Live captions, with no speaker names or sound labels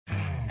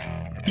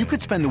You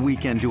could spend the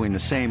weekend doing the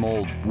same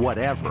old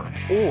whatever,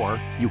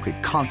 or you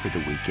could conquer the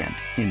weekend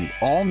in the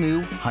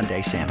all-new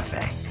Hyundai Santa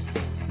Fe.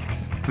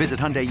 Visit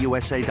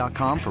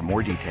HyundaiUSA.com for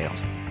more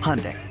details.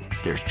 Hyundai,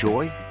 there's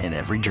joy in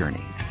every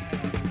journey.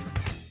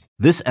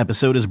 This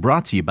episode is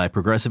brought to you by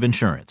Progressive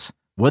Insurance.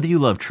 Whether you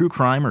love true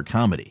crime or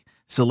comedy,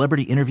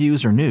 celebrity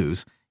interviews or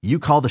news, you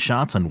call the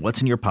shots on what's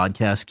in your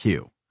podcast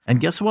queue. And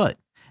guess what?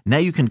 Now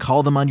you can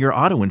call them on your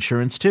auto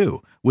insurance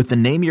too with the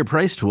Name Your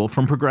Price tool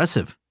from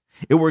Progressive.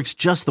 It works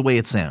just the way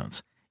it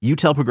sounds. You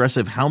tell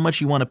Progressive how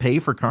much you want to pay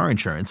for car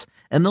insurance,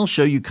 and they'll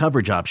show you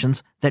coverage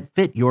options that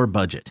fit your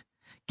budget.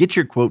 Get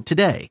your quote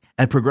today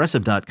at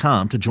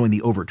Progressive.com to join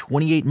the over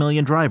 28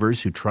 million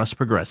drivers who trust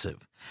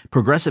Progressive.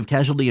 Progressive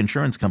Casualty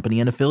Insurance Company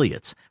and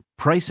Affiliates.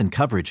 Price and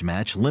coverage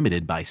match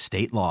limited by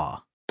state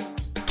law.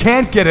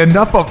 Can't get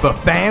enough of the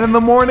Fan in the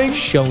morning?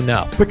 Shown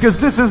up. Because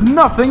this is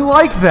nothing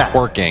like that.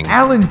 Working.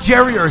 Al and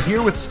Jerry are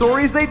here with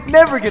stories they'd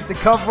never get to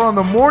cover on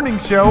the morning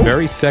show.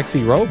 Very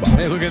sexy robot.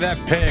 Hey, look at that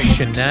pig.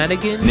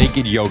 Shenanigans.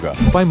 Naked yoga.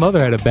 My mother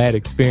had a bad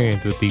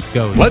experience with these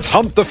ghosts. Let's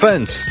hump the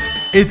fence.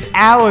 It's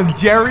Al and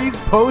Jerry's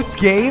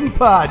post-game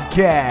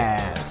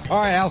podcast.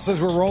 All right, Al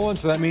says we're rolling,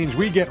 so that means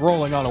we get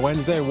rolling on a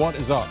Wednesday. What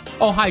is up?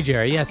 Oh, hi,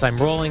 Jerry. Yes, I'm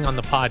rolling on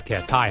the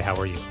podcast. Hi, how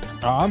are you?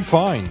 I'm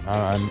fine.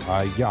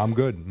 I'm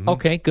good. Mm-hmm.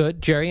 Okay,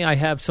 good. Jerry, I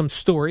have some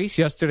stories.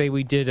 Yesterday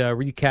we did a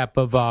recap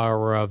of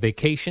our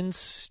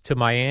vacations to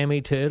Miami,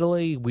 to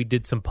Italy. We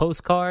did some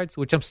postcards,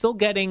 which I'm still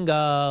getting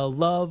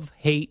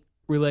love-hate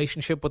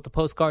relationship with the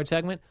postcard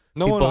segment.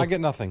 I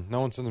get nothing.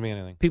 No one sends me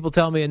anything. People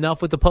tell me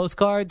enough with the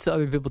postcards.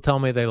 Other people tell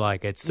me they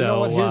like it. So, you know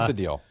what? Here's the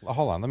deal.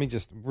 Hold on. Let me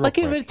just quick.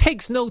 It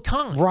takes no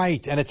time.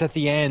 Right, and it's at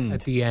the end.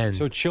 At the end.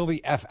 So chill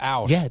the F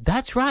out. Yeah,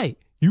 that's right.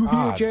 You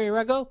God. hear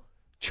Jerry Rego?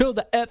 Chill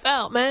the F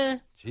out,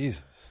 man.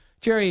 Jesus.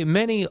 Jerry,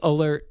 many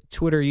alert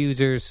Twitter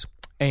users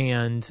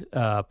and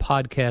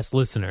podcast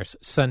listeners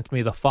sent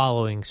me the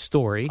following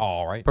story.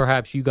 All right.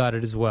 Perhaps you got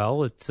it as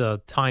well. It's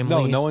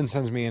timely. No one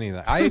sends me any of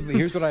that.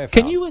 Here's what I have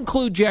Can found. you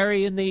include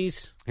Jerry in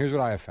these? Here's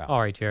what I have found.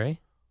 All right,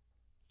 Jerry.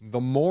 The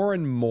more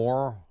and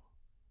more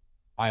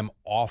I'm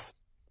off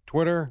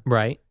Twitter,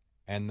 right,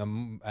 and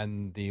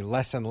the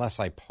less and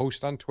less I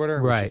post on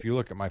Twitter, right. Which if you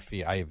look at my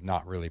feed, I have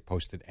not really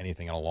posted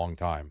anything in a long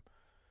time.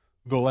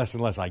 The less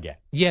and less I get.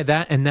 Yeah,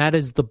 that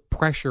is the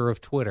pressure of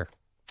Twitter.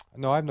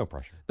 No, I have no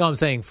pressure. No, I'm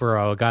saying for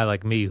a guy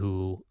like me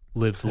who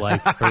lives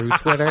life through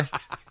Twitter,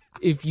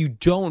 if you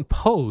don't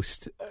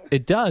post,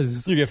 it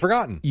does. You get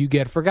forgotten.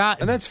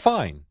 And that's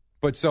fine.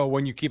 But so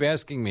when you keep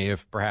asking me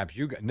if perhaps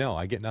you got, no,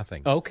 I get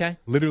nothing. Okay.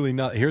 Literally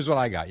nothing. Here's what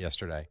I got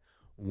yesterday.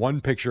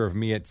 One picture of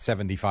me at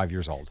 75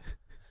 years old,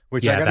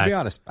 which yeah, I got to be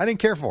honest, I didn't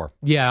care for.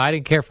 Yeah, I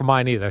didn't care for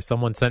mine either.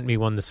 Someone sent me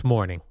one this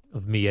morning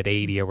of me at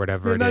 80 or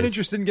whatever You're it not is.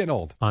 interested in getting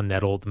old. On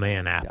that old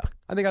man app. Yeah.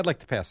 I think I'd like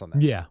to pass on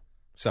that. Yeah.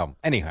 So,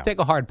 anyhow. Take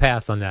a hard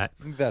pass on that.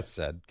 That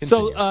said,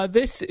 continue. So,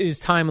 this is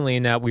timely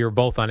in that we were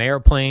both on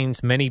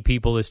airplanes. Many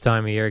people this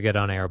time of year get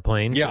on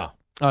airplanes. Yeah.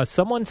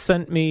 Someone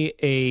sent me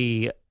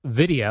a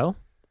viral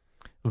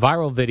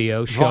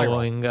video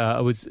showing,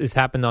 this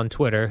happened on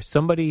Twitter.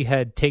 Somebody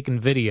had taken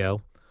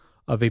video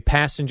of a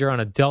passenger on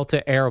a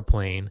Delta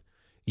airplane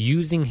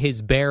using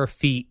his bare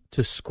feet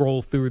to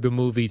scroll through the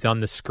movies on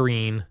the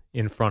screen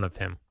in front of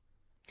him.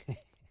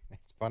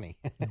 It's funny.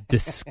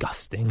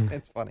 Disgusting.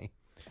 It's funny.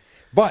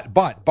 But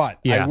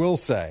yeah. I will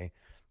say,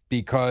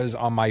 because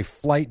on my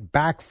flight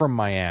back from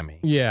Miami,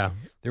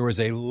 there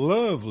was a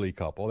lovely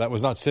couple that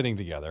was not sitting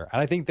together,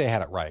 and I think they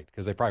had it right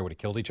because they probably would have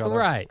killed each other.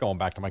 Right. Going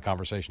back to my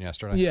conversation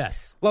yesterday.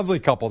 Yes. Lovely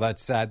couple that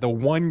sat. The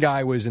one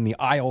guy was in the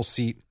aisle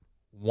seat,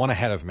 one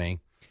ahead of me,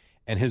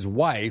 and his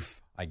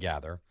wife, I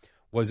gather,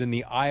 was in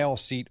the aisle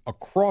seat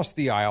across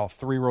the aisle,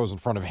 3 rows in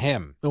front of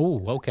him.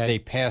 Oh, okay. They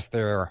passed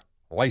their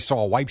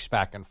Lysol wipes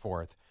back and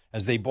forth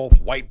as they both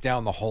wiped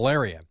down the whole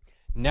area.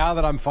 Now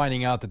that I'm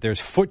finding out that there's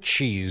foot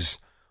cheese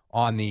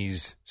on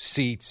these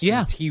seats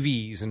and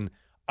TVs, and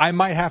I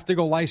might have to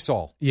go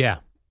Lysol. Yeah.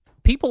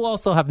 People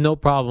also have no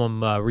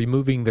problem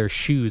removing their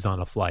shoes on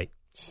a flight.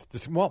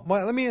 Well,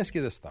 let me ask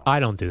you this, though. I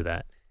don't do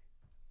that.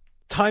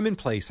 Time and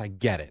place, I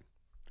get it.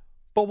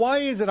 But why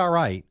is it all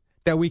right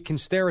that we can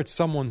stare at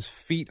someone's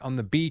feet on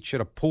the beach, at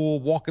a pool,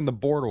 walking the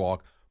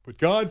boardwalk, but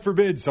God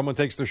forbid someone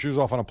takes their shoes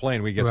off on a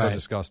plane, we get so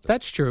disgusted.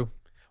 That's true.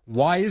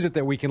 Why is it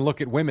that we can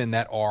look at women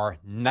that are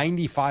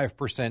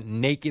 95%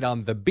 naked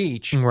on the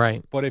beach,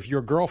 right? But if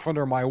your girlfriend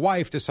or my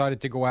wife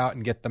decided to go out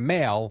and get the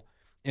mail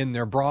in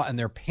their bra and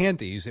their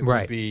panties, it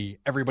would be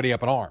everybody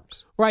up in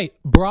arms. Right.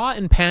 Bra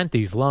and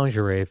panties,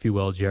 lingerie, if you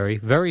will, Jerry.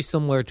 Very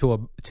similar to a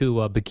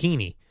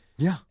bikini.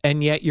 Yeah.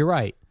 And yet, you're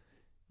right.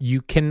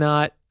 You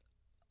cannot...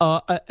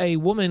 a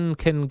woman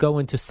can go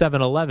into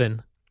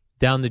 7-Eleven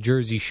down the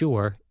Jersey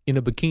Shore in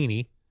a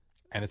bikini.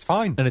 And it's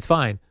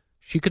fine.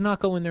 She could not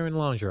go in there in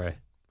lingerie.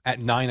 At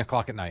 9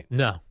 o'clock at night.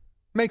 No.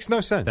 Makes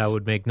no sense. That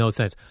would make no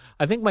sense.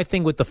 I think my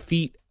thing with the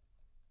feet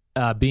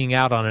being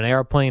out on an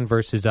airplane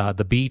versus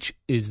the beach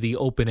is the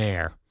open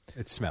air.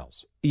 It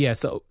smells. Yeah,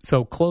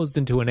 so closed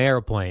into an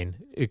airplane,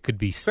 it could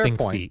be stink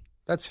feet.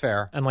 That's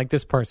fair. And like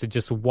this person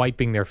just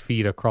wiping their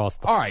feet across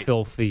the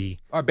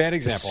filthy bad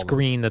example.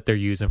 Screen that they're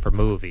using for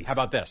movies. How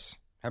about this?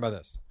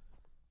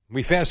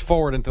 We fast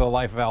forward into the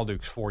life of Al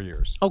Dukes 4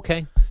 years.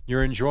 Okay.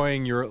 You're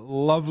enjoying your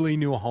lovely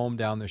new home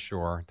down the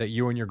shore that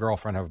you and your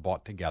girlfriend have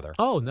bought together.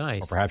 Oh,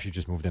 nice. Or perhaps you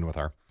just moved in with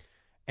her.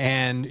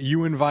 And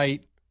you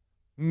invite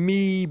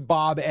me,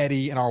 Bob,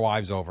 Eddie, and our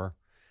wives over.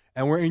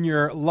 And we're in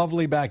your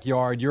lovely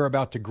backyard. You're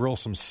about to grill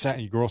some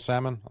you grill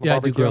salmon on the barbecue? I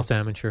do grill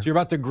salmon, sure. So you're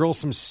about to grill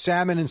some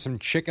salmon and some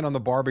chicken on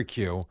the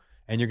barbecue,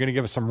 and you're going to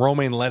give us some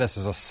romaine lettuce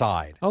as a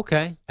side.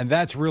 Okay. And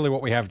that's really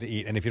what we have to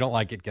eat. And if you don't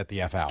like it, get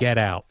the F out. Get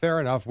out. Fair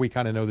enough. We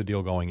kind of know the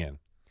deal going in.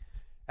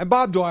 And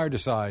Bob Dwyer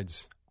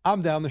decides,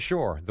 I'm down the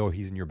shore, though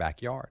he's in your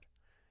backyard.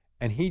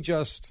 And he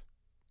just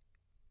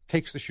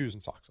takes the shoes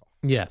and socks off.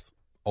 Yes.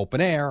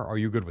 Open air. Are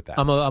you good with that?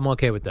 I'm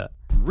okay with that.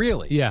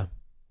 Really? Yeah.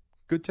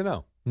 Good to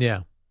know.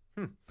 Yeah.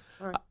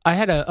 All right. I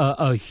had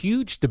a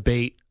huge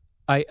debate.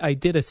 I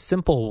did a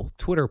simple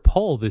Twitter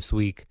poll this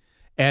week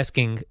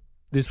asking,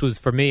 this was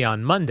for me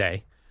on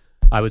Monday.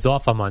 I was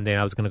off on Monday and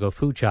I was going to go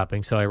food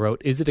shopping. So I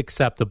wrote, is it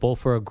acceptable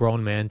for a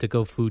grown man to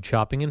go food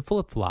shopping in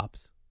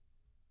flip-flops?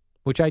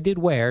 Which I did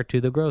wear to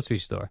the grocery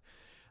store.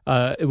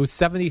 It was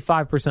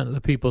 75% of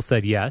the people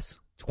said yes.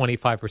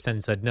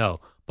 25% said no.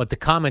 But the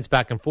comments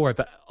back and forth,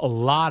 a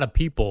lot of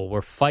people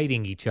were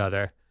fighting each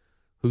other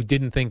who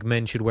didn't think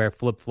men should wear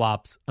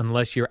flip-flops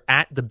unless you're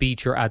at the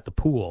beach or at the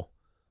pool.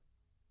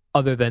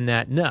 Other than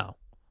that, no.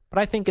 But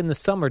I think in the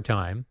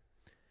summertime,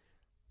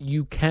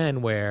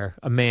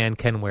 a man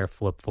can wear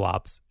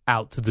flip-flops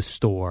out to the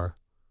store,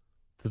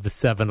 to the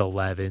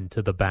 7-Eleven,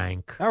 to the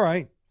bank. All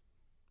right.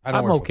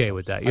 I'm okay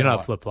with that. You're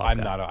not a flip-flop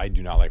guy. I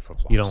do not like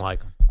flip-flops. You don't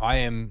like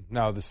them?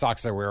 The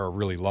socks I wear are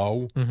really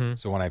low. Mm-hmm.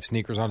 So when I have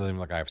sneakers on, it doesn't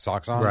look like I have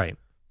socks on. Right.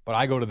 But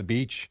I go to the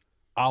beach,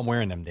 I'm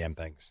wearing them damn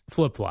things.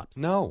 Flip-flops?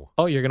 No.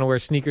 Oh, you're going to wear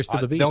sneakers to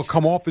the beach? They'll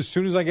come off as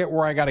soon as I get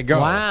where I got to go.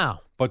 Wow.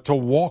 But to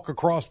walk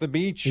across the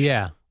beach?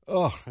 Yeah.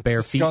 Ugh, it's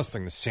bare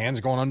disgusting. Feet. The sand's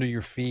going under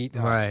your feet.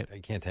 Right. I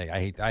can't take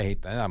it. I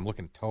hate that. I'm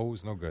looking at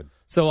toes. No good.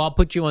 So I'll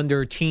put you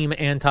under team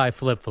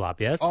anti-flip-flop,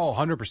 yes? Oh,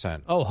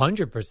 100%. Oh,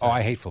 100%. Oh,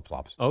 I hate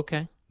flip-flops.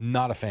 Okay.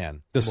 Not a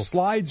fan. The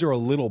slides are a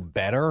little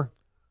better.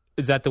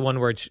 Is that the one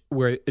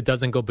where it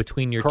doesn't go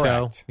between your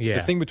Correct. toe? Yeah.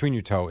 The thing between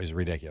your toe is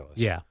ridiculous.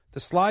 Yeah. The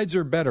slides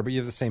are better, but you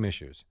have the same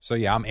issues. So,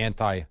 yeah, I'm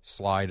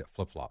anti-slide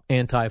flip-flop.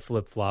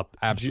 Anti-flip-flop.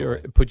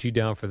 Absolutely. Put you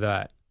down for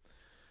that.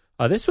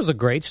 This was a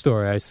great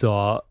story I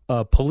saw.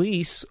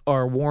 Police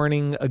are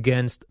warning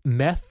against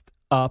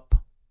methed-up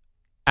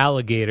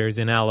alligators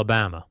in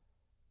Alabama.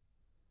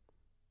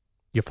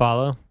 You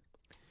follow?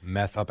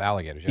 Meth-up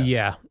alligators, yeah.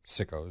 Yeah.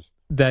 Sickos.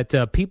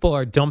 That people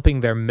are dumping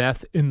their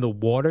meth in the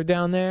water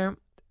down there,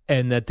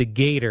 and that the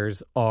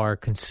gators are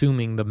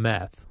consuming the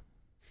meth.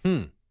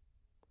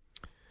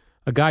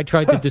 A guy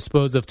tried to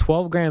dispose of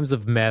 12 grams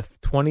of meth,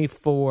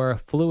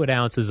 24 fluid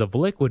ounces of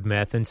liquid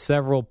meth, and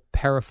several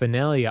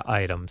paraphernalia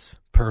items.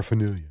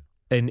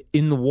 And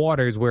in the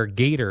waters where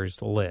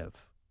gators live.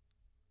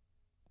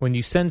 When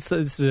you send,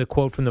 this is a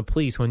quote from the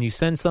police, when you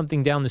send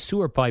something down the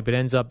sewer pipe, it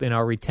ends up in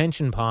our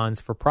retention ponds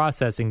for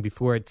processing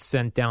before it's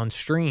sent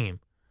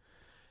downstream.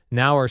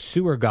 Now our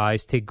sewer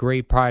guys take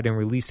great pride in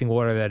releasing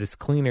water that is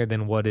cleaner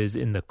than what is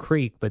in the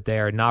creek, but they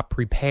are not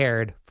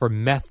prepared for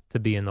meth to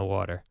be in the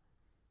water.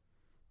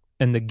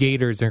 And the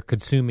gators are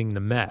consuming the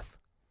meth.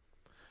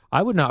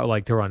 I would not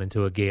like to run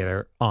into a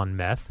gator on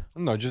meth.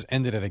 No, just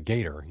end it at a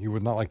gator. You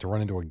would not like to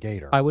run into a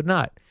gator. I would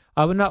not.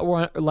 I would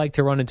not like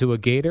to run into a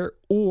gator,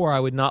 or I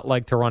would not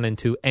like to run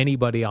into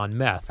anybody on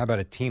meth. How about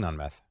a teen on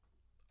meth?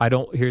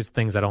 Here's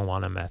things I don't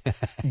want on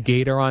meth.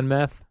 Gator on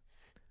meth,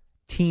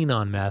 teen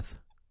on meth,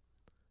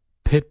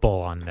 pit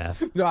bull on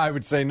meth. No, I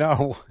would say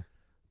no.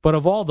 But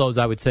of all those,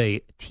 I would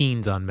say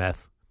teens on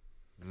meth.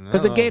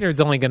 Because No. a gator's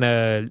only going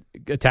to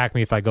attack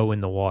me if I go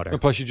in the water.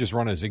 Plus, you just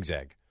run a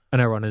zigzag.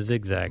 And I run a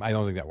zigzag. I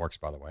don't think that works,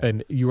 by the way.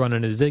 And you run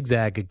in a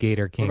zigzag, a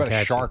gator can't What about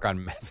catch a shark you.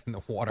 on meth in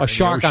the water? A in the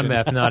shark on ocean?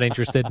 meth, not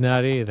interested in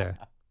that either.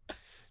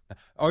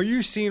 Are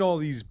you seeing all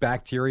these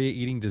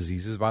bacteria-eating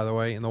diseases, by the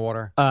way, in the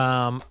water?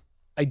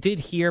 I did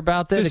hear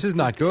about that. This is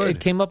not good.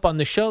 It came up on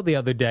the show the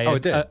other day. Oh,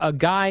 it did? A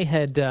guy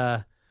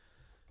had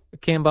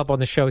came up on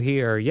the show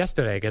here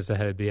yesterday, I guess it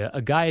had to be.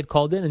 A guy had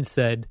called in and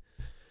said,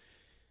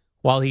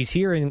 while he's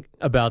hearing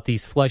about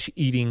these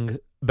flesh-eating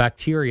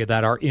bacteria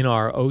that are in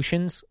our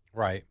oceans,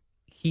 Right.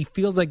 he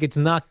feels like it's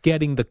not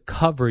getting the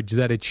coverage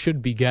that it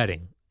should be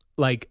getting.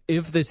 Like,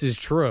 if this is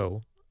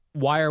true,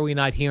 why are we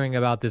not hearing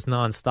about this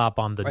nonstop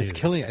on the news? It's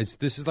killing.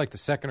 This is like the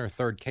second or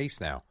third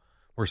case now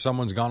where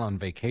someone's gone on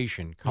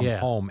vacation, come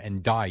home,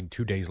 and died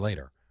 2 days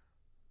later.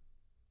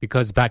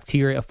 Because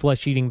bacteria,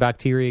 flesh-eating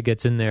bacteria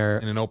gets in there.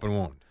 In an open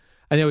wound.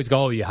 And they always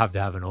go, oh, you have to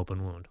have an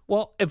open wound.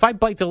 Well, if I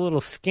bite the little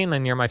skin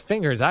near my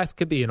fingers, that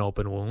could be an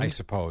open wound. I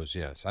suppose,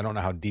 yes. I don't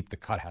know how deep the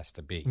cut has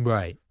to be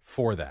Right.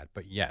 for that,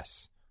 but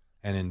yes.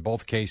 And in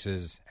both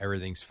cases,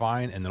 everything's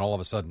fine, and then all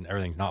of a sudden,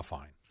 everything's not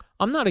fine.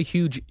 I'm not a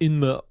huge in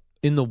the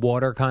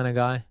water kind of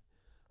guy.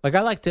 Like,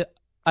 I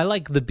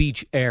like the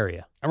beach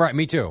area. All right,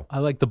 me too. I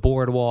like the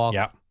boardwalk.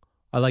 Yeah.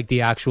 I like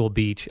the actual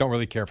beach. Don't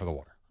really care for the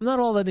water. I'm not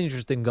all that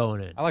interested in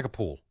going in. I like a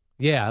pool.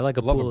 Yeah, I like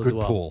a Love pool a as good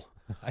well. pool.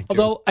 I do.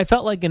 Although I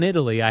felt like in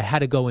Italy, I had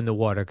to go in the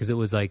water because it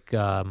was like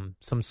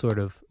some sort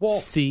of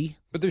sea.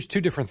 But there's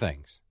two different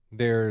things.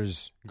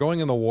 There's going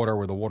in the water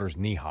where the water's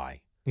knee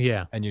high.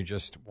 Yeah. And you're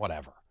just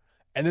whatever.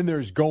 And then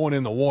there's going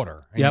in the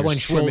water. And Yeah, I you're went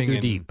swimming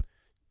shoulder deep.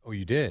 Oh,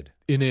 you did?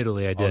 In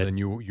Italy, I did. Oh, then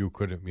you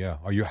could, yeah.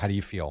 How do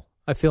you feel?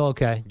 I feel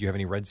okay. Do you have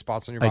any red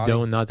spots on your body? I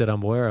don't, not that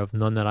I'm aware of.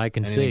 None that I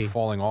can Anything see.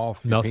 falling off?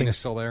 Your Nothing's penis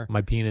still there?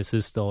 My penis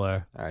is still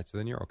there. All right, so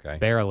then you're okay.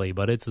 Barely,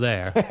 but it's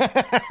there.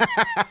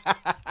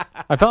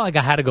 I felt like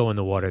I had to go in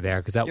the water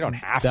there because You don't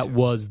have that to.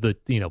 was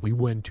we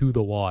went to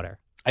the water.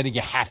 I think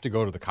you have to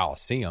go to the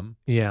Colosseum.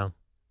 Yeah.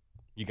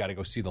 You got to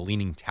go see the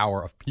Leaning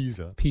Tower of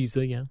Pisa,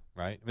 Pisa, yeah.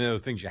 right? I mean,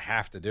 those things you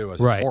have to do as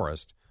Right. a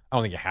tourist. I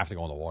don't think you have to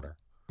go in the water.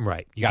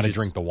 Right. You got to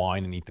drink the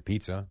wine and eat the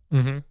pizza.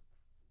 Mm-hmm.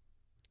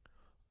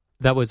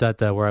 That was at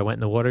where I went in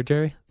the water,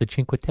 Jerry. The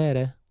Cinque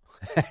Terre.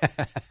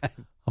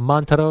 A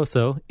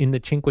Monterosso in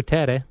the Cinque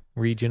Terre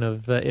region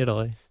of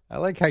Italy. I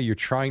like how you're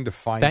trying to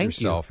find Thank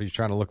yourself. You're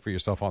trying to look for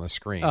yourself on the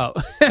screen. Oh.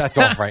 That's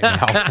off right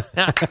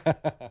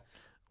now.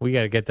 We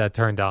got to get that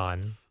turned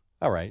on.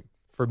 All right.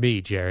 For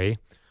me, Jerry.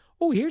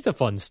 Oh, here's a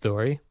fun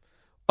story.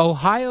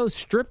 Ohio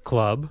Strip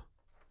Club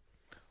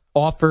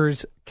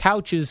offers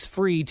couches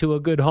free to a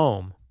good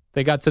home.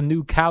 They got some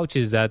new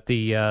couches at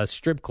the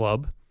strip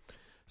club,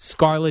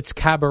 Scarlett's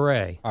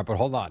Cabaret. All right, but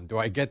hold on. Do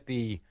I get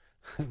the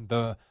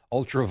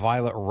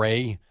ultraviolet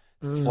ray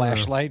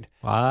flashlight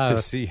to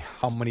see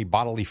how many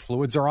bodily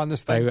fluids are on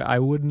this thing? I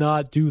would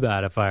not do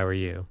that if I were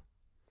you.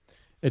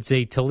 It's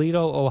a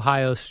Toledo,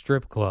 Ohio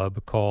strip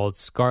club called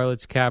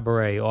Scarlett's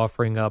Cabaret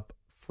offering up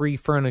free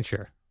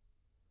furniture.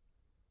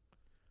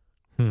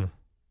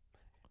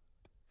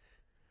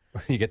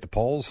 You get the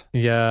poles?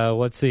 Yeah,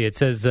 let's see. It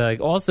says,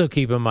 also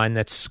keep in mind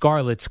that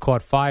Scarlett's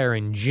caught fire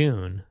in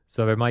June,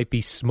 so there might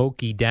be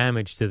smoky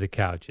damage to the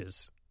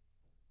couches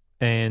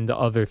and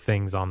other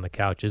things on the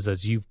couches,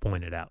 as you've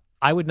pointed out.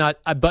 I would not,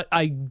 but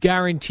I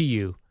guarantee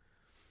you,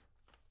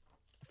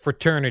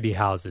 fraternity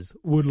houses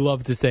would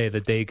love to say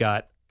that they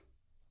got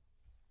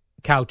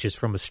couches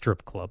from a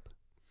strip club.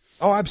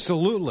 Oh,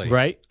 absolutely.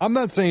 Right? I'm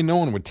not saying no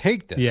one would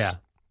take this. Yeah.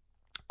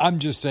 I'm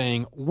just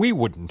saying we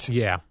wouldn't.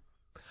 Yeah.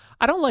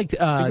 I don't like...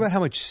 Think about how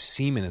much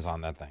semen is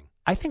on that thing.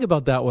 I think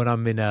about that when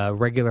I'm in a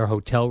regular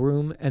hotel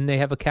room and they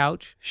have a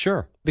couch.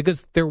 Sure.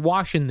 Because they're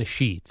washing the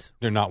sheets.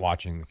 They're not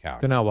watching the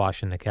couch. They're not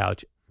washing the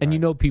couch. And you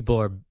know people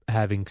are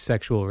having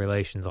sexual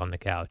relations on the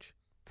couch.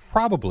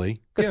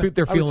 Probably. Because Yeah,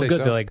 they're I would feeling say good.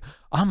 so. They're like,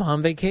 I'm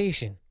on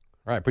vacation.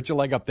 All right, put your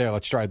leg up there.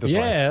 Let's try it this way.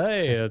 Yeah,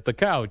 hey, at the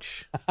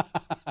couch.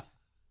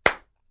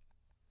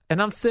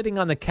 And I'm sitting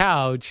on the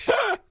couch.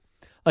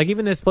 Like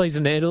even this place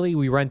in Italy,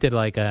 we rented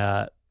like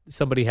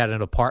somebody had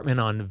an apartment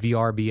on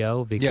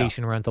VRBO,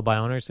 Vacation Rental by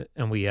Owners,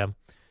 and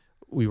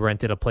we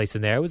rented a place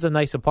in there. It was a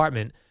nice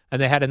apartment,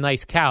 and they had a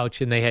nice couch,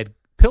 and they had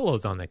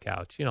pillows on the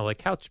couch, like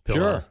couch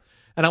pillows. Sure.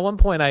 And at one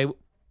point,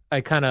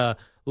 I kind of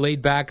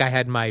laid back. I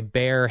had my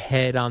bare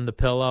head on the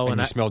pillow, And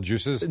you I smell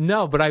juices?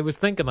 no, but I was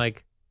thinking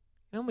like,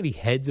 how many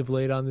heads have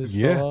laid on this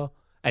Yeah. pillow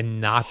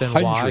and not been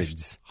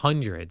Hundreds. washed?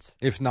 Hundreds.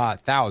 If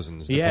not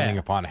thousands, Yeah. depending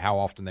upon how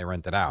often they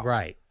rent it out.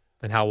 Right.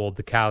 And how old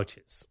the couch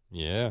is.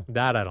 Yeah.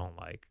 That I don't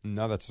like.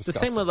 No, that's The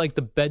disgusting. same with like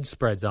the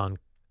bedspreads on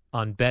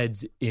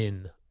beds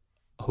in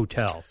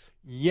hotels.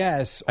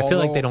 Yes. I feel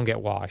like although they don't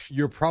get washed.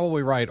 You're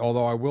probably right.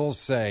 Although I will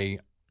say,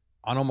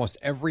 on almost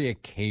every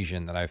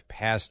occasion that I've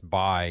passed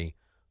by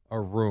a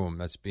room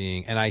that's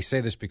being, and I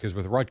say this because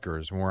with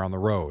Rutgers, when we're on the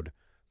road,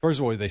 first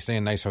of all, they stay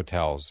in nice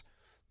hotels,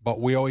 but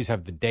we always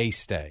have the day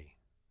stay.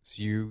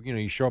 So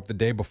you show up the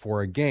day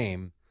before a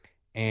game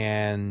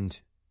and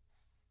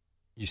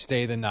you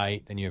stay the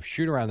night, then you have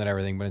shoot around and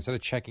everything, but instead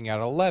of checking out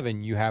at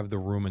 11, you have the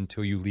room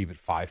until you leave at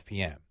 5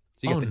 p.m.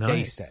 So you get the day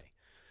nice. stay.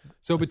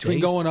 So between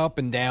going up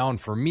and down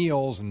for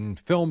meals and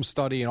film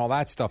study and all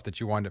that stuff that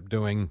you wind up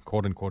doing,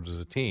 quote unquote, as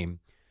a team,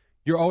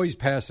 you're always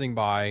passing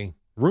by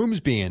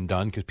rooms being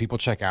done because people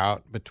check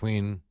out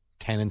between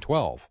 10 and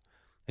 12.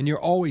 And you're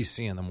always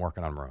seeing them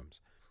working on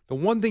rooms. The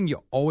one thing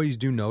you always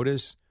do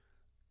notice,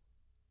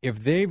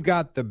 if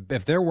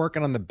they're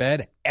working on the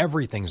bed,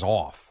 everything's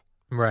off.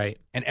 Right.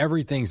 And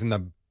everything's in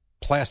the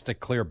plastic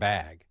clear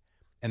bag.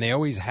 And they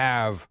always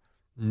have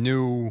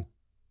new,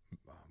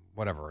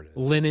 whatever it is.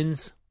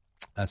 Linens.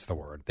 That's the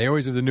word. They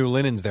always have the new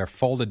linens there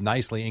folded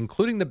nicely,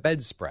 including the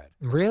bedspread.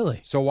 Really?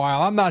 So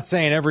while I'm not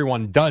saying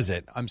everyone does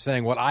it, I'm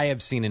saying what I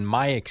have seen in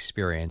my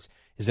experience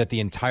is that the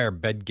entire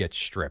bed gets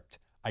stripped.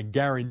 I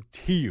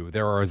guarantee you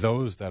there are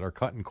those that are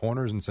cutting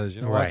corners and says,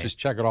 you know what, Right. just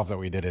check it off that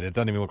we did it. It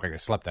doesn't even look like they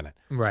slept in it.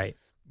 Right.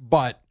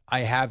 But I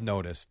have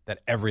noticed that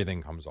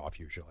everything comes off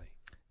usually.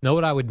 Know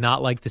what I would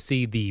not like to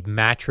see? The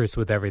mattress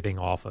with everything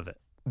off of it.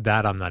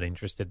 That I'm not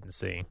interested in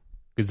seeing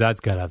because that's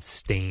got to have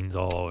stains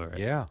all over it.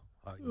 Yeah.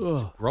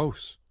 Ugh.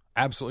 Gross.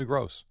 Absolutely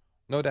gross.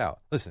 No doubt.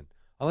 Listen,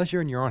 unless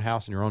you're in your own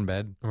house in your own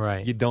bed,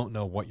 Right. you don't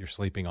know what you're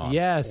sleeping on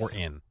Yes. or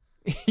in.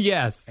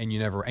 Yes. And you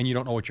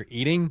don't know what you're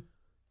eating.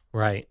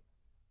 Right.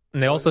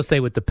 And they also say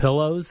with the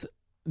pillows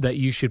that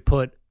you should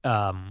put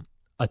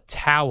a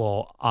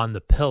towel on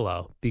the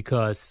pillow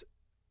because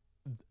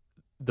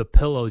the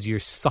pillows, you're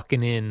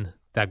sucking in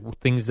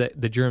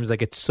the germs that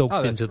get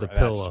soaked into the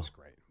pillow. That's just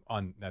great.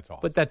 That's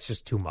awesome. But that's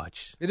just too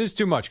much. It is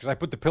too much because I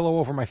put the pillow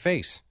over my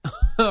face.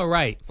 Oh,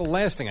 right. It's the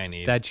last thing I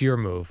need. That's your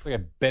move. I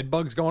got bed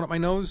bugs going up my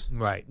nose.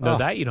 Right. No,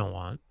 that you don't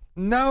want.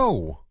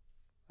 No.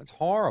 That's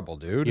horrible,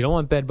 dude. You don't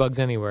want bed bugs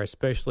anywhere,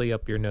 especially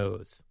up your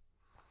nose.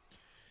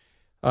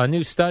 A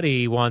new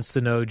study wants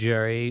to know,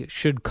 Jerry,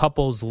 should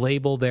couples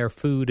label their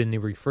food in the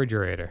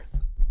refrigerator?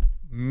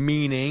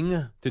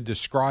 Meaning to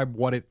describe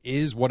what it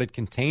is, what it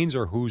contains,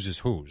 or whose is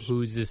whose?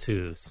 Whose is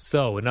whose.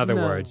 So, in other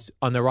words,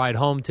 on the ride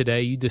home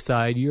today, you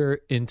decide you're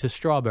into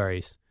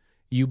strawberries.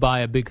 You buy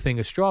a big thing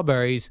of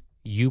strawberries,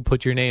 you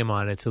put your name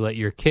on it to let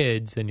your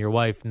kids and your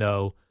wife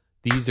know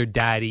these are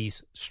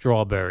daddy's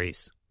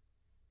strawberries.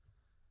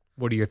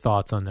 What are your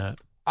thoughts on that?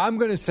 I'm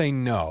going to say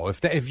no.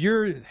 If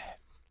you're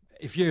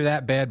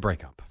that bad,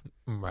 break up.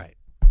 Right.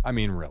 I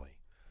mean, really.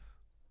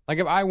 Like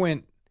if I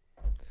went...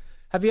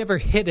 Have you ever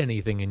hid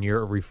anything in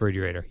your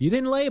refrigerator? You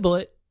didn't label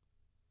it,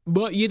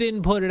 but you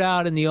didn't put it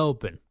out in the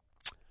open.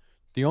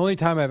 The only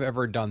time I've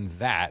ever done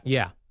that...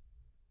 Yeah.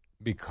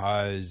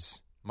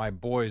 Because my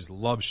boys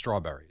love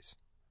strawberries.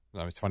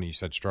 It's funny you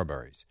said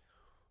strawberries.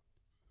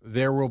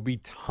 There will be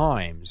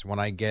times when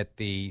I get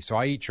so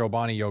I eat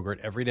Chobani yogurt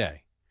every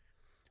day.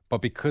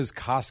 But because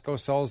Costco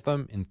sells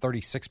them in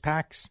 36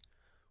 packs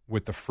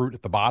with the fruit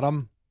at the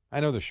bottom,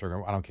 I know there's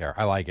sugar. I don't care.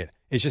 I like it.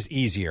 It's just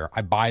easier.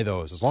 I buy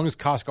those. As long as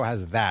Costco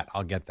has that,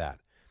 I'll get that.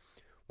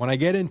 When I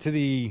get into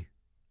the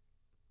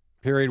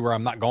period where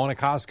I'm not going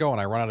to Costco and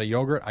I run out of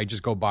yogurt, I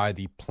just go buy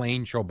the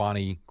plain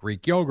Chobani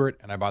Greek yogurt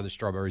and I buy the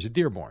strawberries at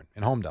Dearborn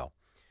in Homedale.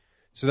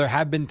 So there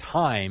have been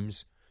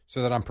times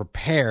so that I'm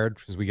prepared,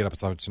 because we get up at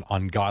such an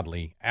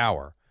ungodly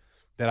hour,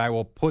 that I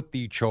will put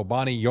the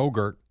Chobani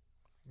yogurt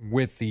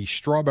with the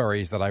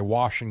strawberries that I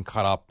wash and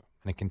cut up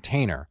in a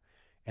container,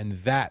 and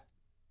that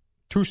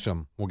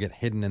twosome will get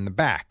hidden in the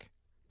back,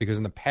 because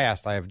in the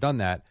past I have done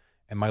that,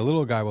 and my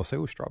little guy will say,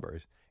 "Oh,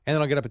 strawberries," and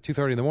then I'll get up at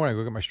 2:30 in the morning,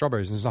 go get my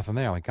strawberries, and there's nothing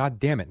there. I'm like, God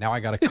damn it! Now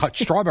I got to cut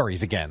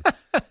strawberries again.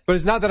 But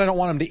it's not that I don't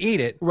want him to eat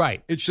it,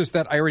 right? It's just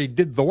that I already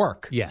did the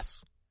work.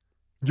 Yes,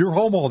 you're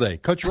home all day.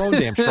 Cut your own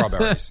damn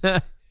strawberries.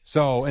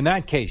 So in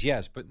that case,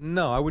 yes, but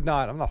no, I would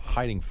not. I'm not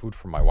hiding food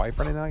from my wife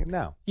or anything like that.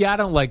 No. Yeah, I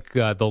don't like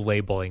the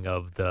labeling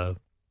of the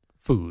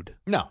food.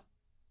 No.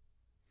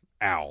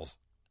 Owls.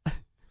 How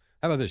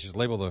about this? Just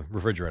label the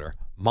refrigerator.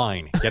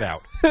 Mine. Get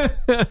out.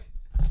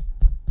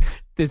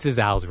 This is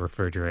Al's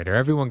refrigerator.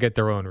 Everyone get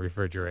their own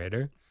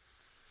refrigerator.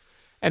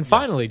 And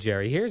finally, yes.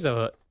 Jerry, here's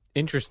a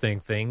interesting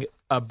thing.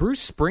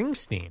 Bruce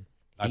Springsteen.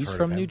 He's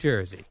from New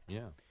Jersey.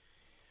 Yeah.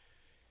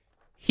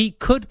 He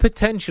could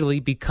potentially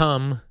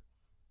become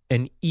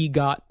an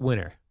EGOT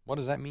winner. What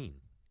does that mean?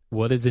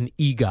 What is an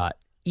EGOT?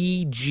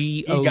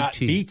 E-G-O-T. EGOT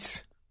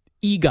beats?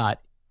 EGOT.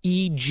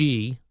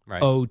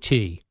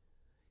 E-G-O-T. Right.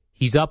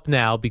 He's up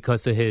now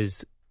because of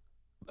his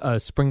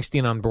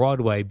Springsteen on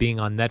Broadway being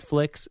on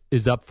Netflix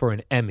is up for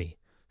an Emmy.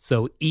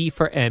 So E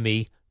for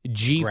Emmy,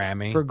 G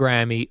Grammy. For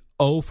Grammy,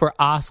 O for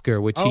Oscar,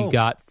 which he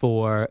got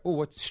for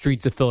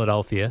Streets of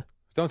Philadelphia.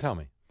 Don't tell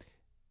me.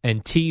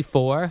 And T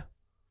for?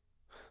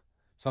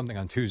 Something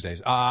on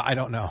Tuesdays. I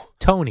don't know.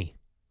 Tony,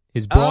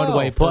 his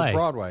Broadway play. For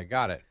Broadway,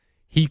 got it.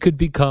 He could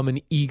become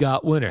an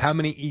EGOT winner. How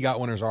many EGOT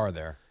winners are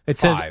there? It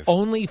says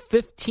only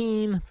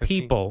 15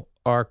 people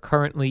are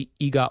currently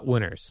EGOT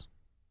winners.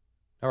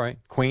 All right.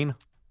 Queen?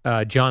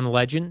 John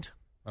Legend.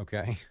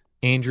 Okay.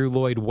 Andrew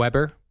Lloyd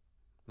Webber.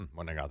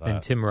 When I got that.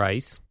 And Tim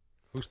Rice.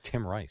 Who's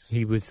Tim Rice?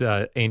 He was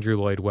Andrew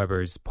Lloyd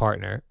Webber's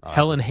partner.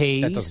 Helen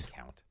Hayes. That doesn't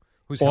count.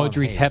 Who's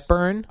Audrey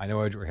Hepburn. I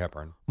know Audrey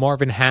Hepburn.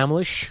 Marvin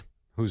Hamlish.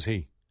 Who's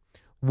he?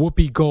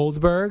 Whoopi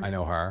Goldberg. I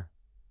know her.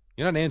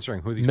 You're not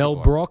answering who these Mel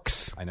people are. Mel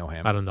Brooks. I know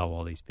him. I don't know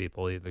all these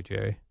people either,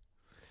 Jerry.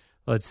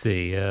 Let's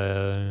see.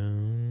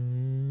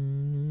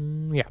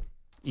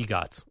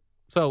 EGOTs.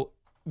 So,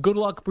 good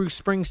luck, Bruce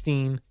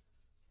Springsteen,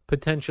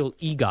 potential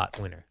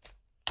EGOT winner.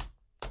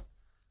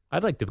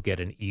 I'd like to get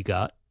an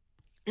EGOT.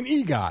 An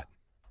EGOT?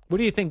 What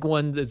do you think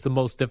one is the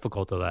most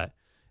difficult of that?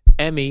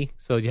 Emmy,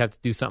 so you have to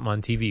do something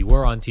on TV.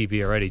 We're on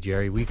TV already,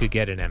 Jerry. We could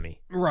get an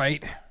Emmy.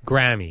 Right.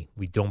 Grammy,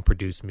 we don't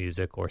produce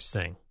music or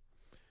sing.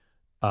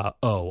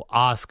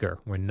 Oscar,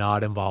 we're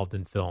not involved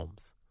in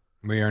films.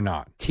 We are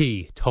not.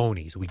 T,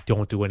 Tonys, we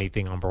don't do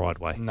anything on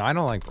Broadway. No, I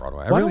don't like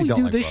Broadway. Why don't we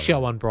do this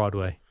show on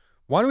Broadway?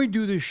 Why don't we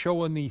do this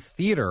show in the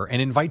theater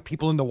and invite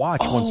people in to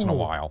watch once in a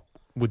while?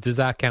 Well, does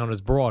that count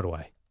as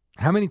Broadway?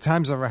 How many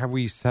times have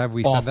we said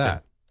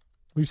that?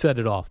 We've said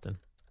it often.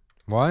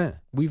 What?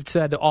 We've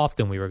said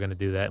often we were going to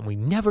do that, and we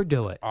never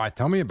do it. All right,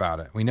 tell me about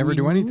it. We never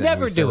do anything.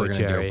 Never do it,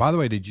 Jerry. By the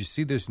way, did you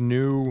see this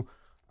new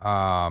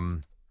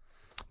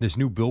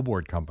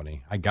billboard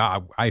company?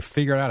 I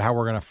figured out how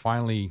we're going to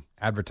finally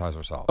advertise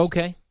ourselves.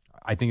 Okay.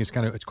 I think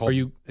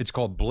it's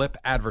called Blip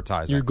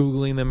Advertising. You're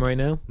Googling them right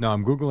now? No,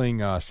 I'm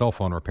Googling cell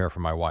phone repair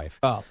for my wife.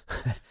 Oh.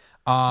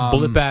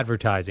 Blip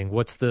Advertising.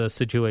 What's the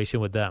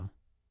situation with them?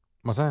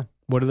 What's that?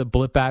 What are the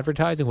Blip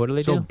Advertising? What do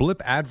they do? So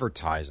Blip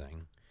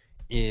Advertising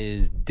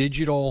is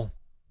digital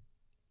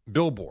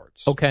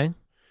billboards. Okay.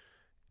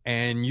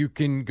 And you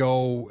can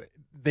go,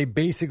 they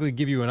basically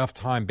give you enough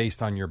time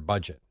based on your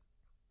budget.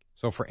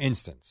 So, for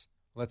instance,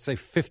 let's say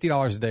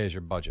 $50 a day is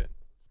your budget.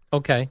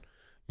 Okay.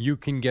 You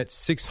can get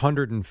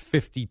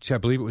 652, I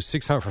believe it was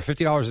 600 for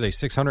 $50 a day,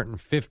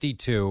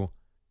 652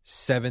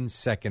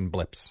 7-second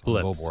blips on the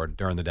billboard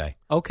during the day.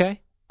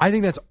 Okay. I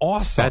think that's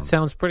awesome. That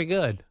sounds pretty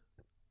good.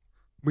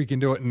 We can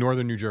do it in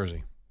northern New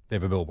Jersey. They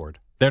have a billboard.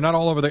 They're not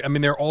all over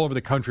they're all over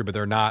the country, but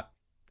they're not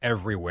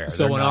everywhere.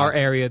 So in our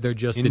area, they're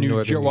just in northern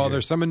New Jersey. Well,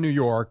 there's some in New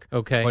York.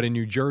 Okay. But in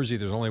New Jersey,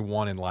 there's only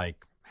one in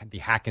like the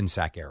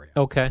Hackensack area.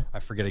 Okay. I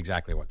forget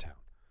exactly what town.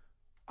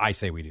 I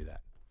say we do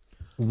that.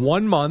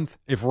 1 month,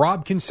 if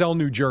Rob can sell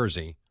New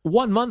Jersey.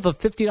 1 month of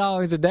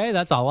 $50 a day,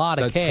 that's a lot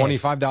of cash.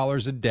 That's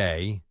 $25 a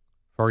day.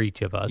 For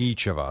each of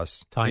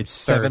us. Times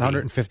It's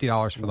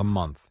 $750 for the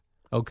month.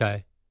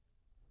 Okay.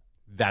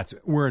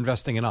 We're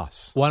investing in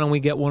us. Why don't we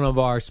get one of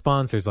our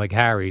sponsors like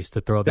Harry's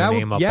to throw their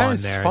name up on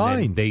there fine.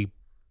 and then they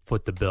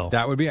foot the bill?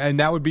 That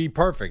would be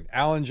perfect.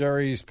 Alan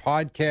Jerry's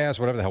podcast,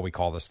 whatever the hell we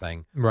call this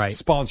thing. Right.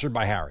 Sponsored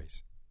by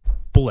Harry's.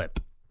 Blip.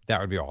 That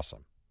would be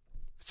awesome.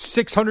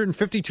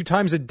 652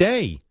 times a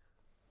day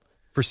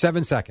for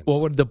 7 seconds.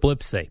 What would the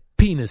blip say?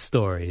 Penis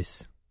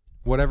stories.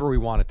 Whatever we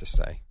want it to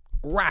say.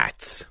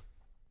 Rats.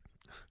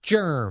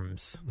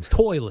 Germs.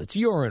 Toilets.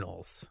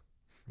 Urinals.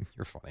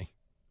 You're funny.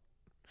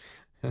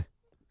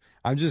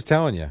 I'm just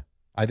telling you.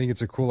 I think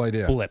it's a cool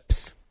idea.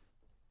 Blips.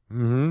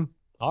 Mm-hmm.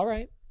 All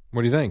right.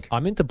 What do you think?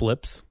 I'm into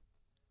blips.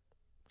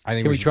 I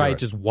think Can we should try do it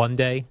just one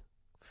day?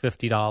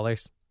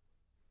 $50.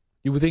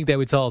 You would think they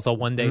would sell us a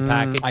one-day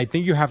package? I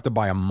think you have to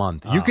buy a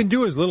month. You can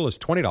do as little as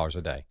 $20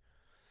 a day,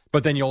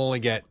 but then you'll only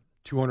get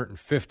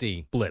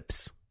 250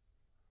 blips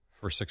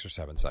for 6 or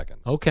 7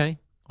 seconds. Okay.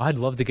 I'd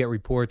love to get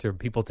reports or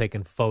people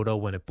taking photo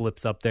when it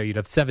blips up there. You'd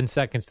have 7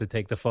 seconds to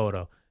take the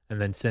photo and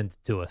then send it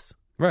to us.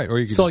 Right. Or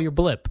you could your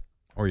blip.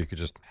 Or you could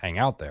just hang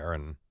out there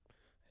and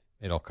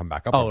it'll come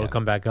back up again. It'll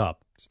come back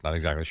up. Just not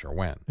exactly sure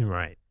when.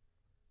 Right.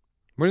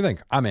 What do you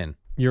think? I'm in.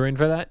 You're in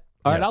for that?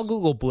 All right, Yes. I'll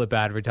Google blip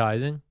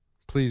advertising.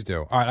 Please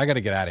do. All right, I got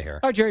to get out of here.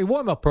 All right, Jerry,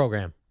 warm-up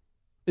program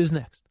is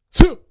next.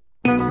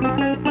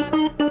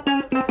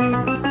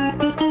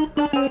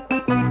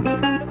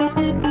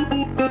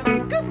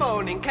 Good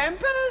morning,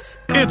 campers.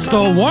 It's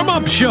the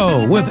warm-up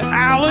show with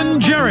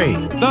Alan Jerry,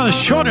 the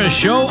shortest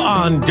show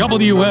on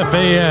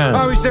WFAN.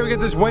 All right, we say we get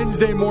this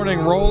Wednesday morning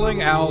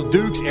rolling. Al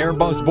Dukes,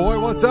 Airbus boy,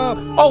 what's up?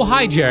 Oh,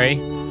 hi, Jerry.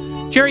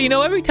 Jerry,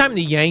 every time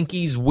the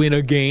Yankees win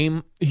a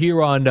game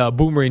here on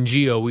Boomer and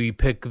Geo, we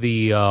pick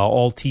the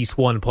Altice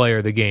One player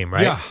of the game,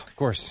 right? Yeah, of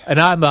course. And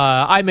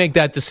I make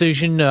that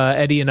decision.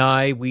 Eddie and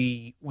I,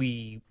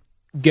 we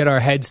get our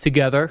heads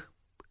together.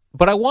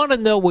 But I want to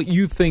know what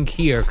you think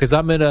here, because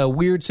I'm in a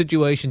weird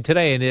situation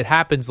today, and it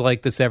happens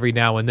like this every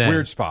now and then.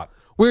 Weird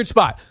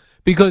spot.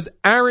 Because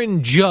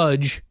Aaron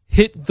Judge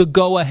hit the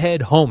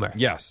go-ahead homer.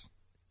 Yes.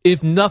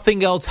 If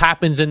nothing else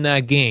happens in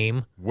that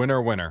game,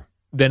 Winner.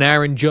 then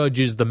Aaron Judge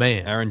is the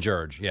man. Aaron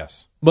Judge,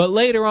 yes. But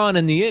later on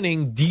in the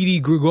inning,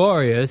 Didi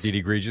Gregorius,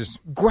 Didi Gregis.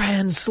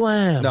 grand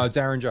slam. No, it's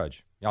Aaron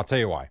Judge. I'll tell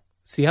you why.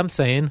 See, I'm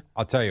saying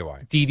I'll tell you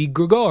why. Didi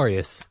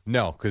Gregorius.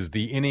 No, because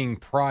the inning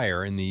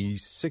prior, in the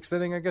 6th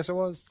inning, I guess it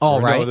was? Oh,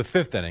 or right. No, the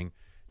 5th inning,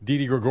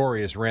 Didi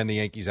Gregorius ran the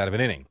Yankees out of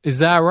an inning. Is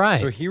that right?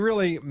 So he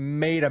really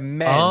made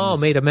amends. Oh,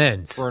 made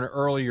amends. For an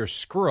earlier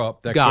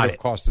screw-up that Got could it. have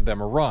costed them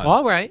a run.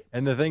 All right.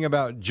 And the thing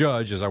about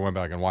Judge, as I went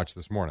back and watched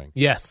this morning,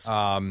 Yes.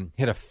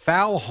 hit a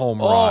foul home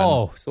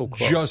Oh, run so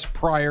close. just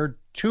prior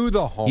to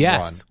the home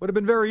Yes. run. Would have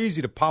been very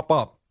easy to pop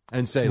up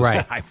and say,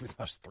 Right. I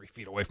was 3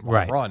 feet away from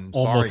Right. a run.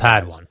 Almost Sorry,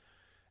 had guys. one.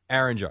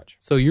 Aaron Judge.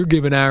 So you're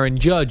giving Aaron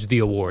Judge the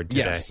award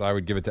today. Yes, I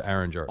would give it to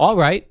Aaron Judge. All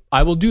right.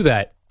 I will do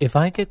that. If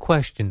I get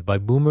questioned by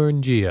Boomer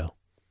and Geo,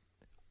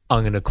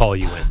 I'm going to call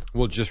you in.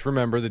 Well, just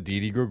remember the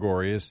Didi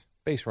Gregorius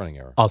base running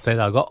error. I'll say that.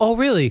 I'll go, oh,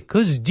 really?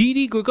 Because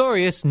Didi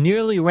Gregorius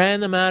nearly ran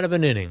them out of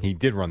an inning. He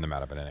did run them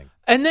out of an inning.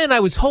 And then I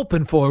was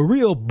hoping for a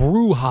real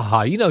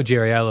brouhaha.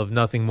 Jerry, I love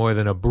nothing more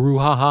than a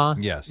brouhaha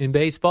Yes. in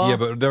baseball. Yeah,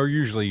 but they're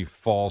usually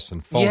false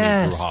and phony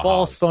yes, brouhahas.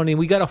 false phony.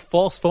 We got a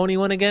false phony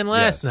one again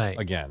last Yes, night.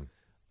 Again.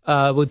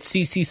 With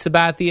CC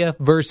Sabathia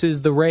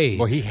versus the Rays.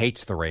 Well, he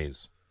hates the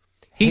Rays.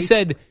 He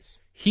said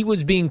he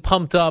was being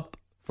pumped up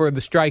for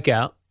the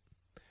strikeout,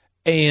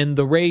 and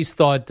the Rays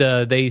thought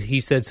he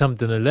said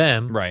something to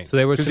them. Right. So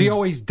there was because he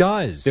always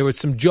does. there was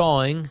some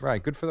jawing,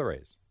 Right. Good for the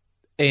Rays.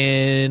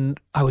 and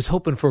I was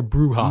hoping for a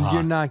brouhaha.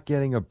 You're not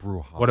getting a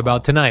brouhaha. What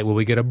about tonight? Will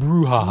we get a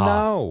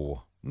brouhaha?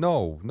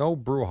 No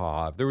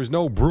brouhaha. If there was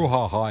no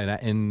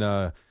brouhaha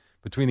in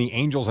between the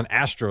Angels and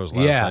Astros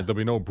last night, there'll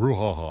be no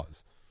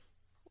brouhahas.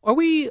 Are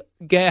we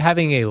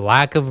having a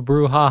lack of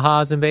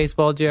brouhahas in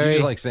baseball, You Jerry?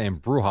 just like saying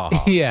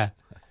brouhaha. Yeah.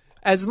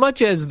 As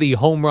much as the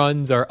home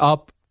runs are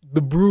up, the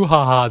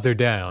brouhahas are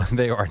down.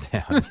 They are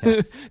down.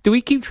 Yes. Do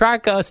we keep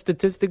track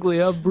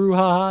statistically of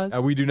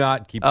brouhahas? We do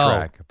not keep Oh.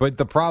 track. But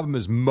the problem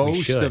is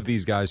most should. of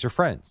these guys are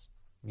friends.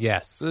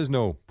 Yes. So there's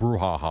no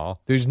brouhaha.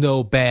 There's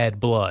no bad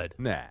blood.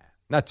 Nah,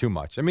 not too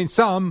much. I mean,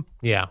 some,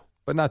 Yeah.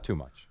 but not too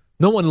much.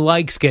 No one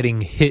likes getting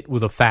hit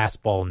with a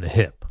fastball in the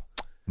hip.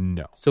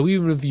 No. So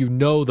even if you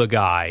know the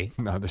guy,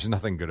 No, there's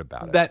nothing good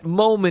about it. that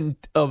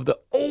moment of the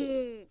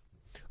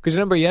because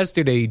remember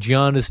yesterday,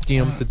 Giannis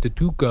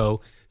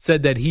Antetokounmpo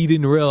said that he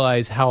didn't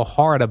realize how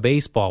hard a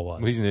baseball was.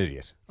 Well, he's an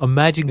idiot.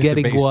 Imagine It's a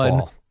getting one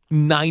baseball.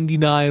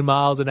 99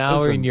 miles an hour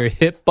Listen, in your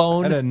hip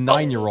bone. I had a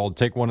 9-year-old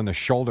take one in the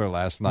shoulder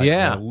last night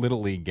Yeah. in a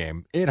Little League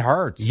game. It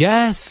hurts.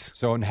 Yes.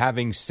 So, in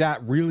having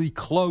sat really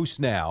close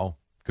now,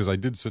 because I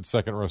did sit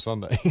second row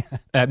Sunday,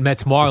 At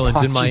Mets Marlins in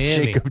watching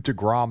Miami. Jacob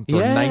DeGrom throw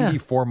Yeah.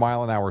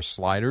 94-mile-an-hour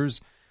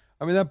sliders.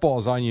 I mean, that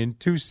ball's on you in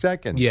 2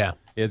 seconds. Yeah.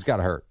 It's got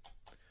to hurt.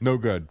 No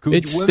good. It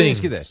Let me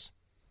ask you stings. this.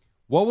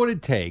 What would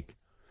it take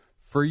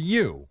for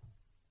you?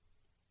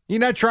 You're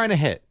not trying to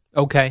hit,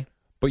 Okay.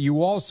 but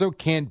you also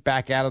can't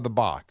back out of the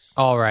box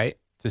All right.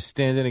 to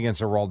stand in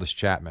against Aroldis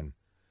Chapman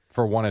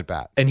for one at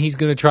bat. And he's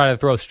going to try to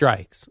throw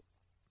strikes.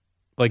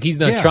 Like he's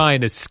not Yeah.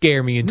 trying to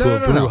scare me into No, a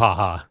no, no.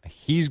 brouhaha.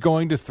 He's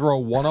going to throw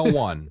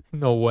 101.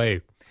 No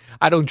way.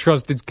 I don't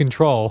trust his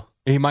control.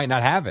 He might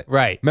not have it.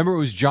 Right. Remember it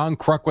was John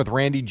Kruk with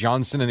Randy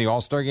Johnson in the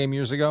All-Star game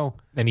years ago?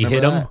 And he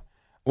Remember hit him? that?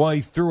 Well,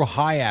 he threw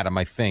high at him,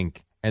 I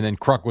think, and then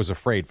Kruk was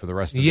afraid for the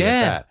rest of the Yeah.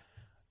 at-bat.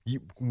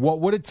 What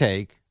would it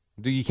take?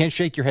 You can't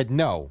shake your head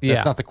no. That's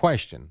Yeah. not the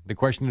question. The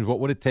question is what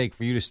would it take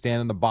for you to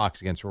stand in the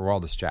box against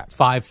Aroldis Chapman?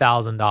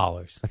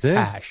 $5,000. That's it?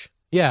 Cash.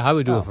 Yeah, I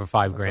would do Oh, it for $5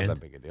 that's not grand. that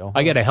big a deal.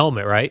 I get a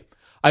helmet, right?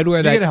 I'd wear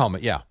You that. get a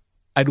helmet, yeah.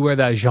 I'd wear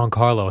that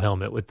Giancarlo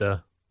helmet with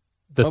the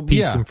Oh, piece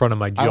yeah. in front of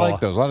my jaw. I like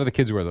those. A lot of the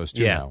kids wear those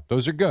too Yeah. now.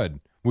 Those are good.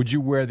 Would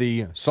you wear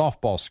the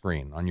softball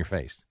screen on your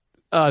face?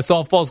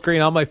 Softball screen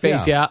on my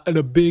face, Yeah. yeah, and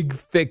a big,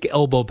 thick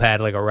elbow pad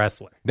like a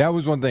wrestler. That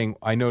was one thing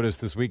I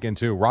noticed this weekend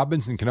too.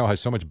 Robinson Cano has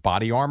so much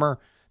body armor.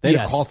 They had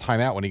Yes. to call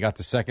timeout when he got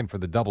to second for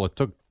the double. It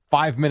took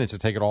 5 minutes to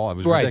take it all. It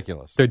was Right.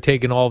 ridiculous. They're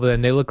taking all of it,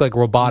 and they look like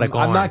robotic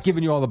arms. I'm not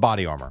giving you all the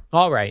body armor.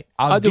 All right.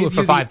 I'll do it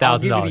for I'll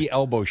 $5,000. give you the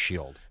elbow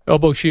shield.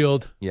 Elbow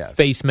shield, Yes.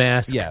 face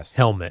mask, Yes.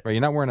 helmet. Right,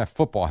 you're not wearing a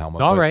football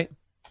helmet. All but- right.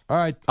 All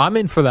right. I'm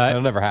in for that.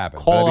 That'll never happen.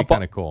 but Call that'd up be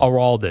kind of cool.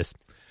 Araldis.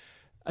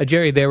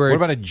 Jerry, there were What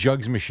about a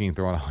jugs machine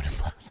throwing 100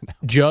 miles an hour?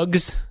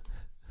 jugs.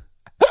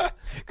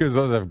 Because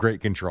those have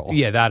great control.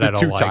 Yeah, that I The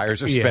don't two like.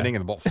 tires are Yeah. spinning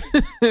and the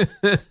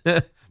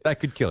ball. That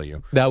could kill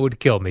you. That would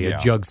kill me, Yeah.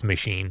 a jugs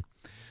machine.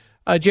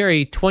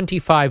 Jerry,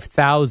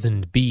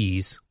 25,000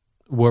 bees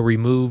were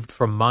removed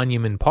from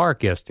Monument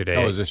Park yesterday.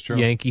 Oh, is this true?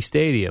 Yankee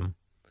Stadium.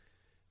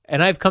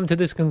 And I've come to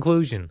this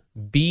conclusion.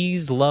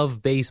 Bees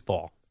love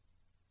baseball.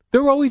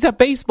 They're always at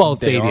baseball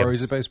They stadiums. are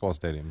always at baseball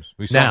stadiums.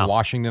 We saw Now- in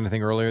Washington, I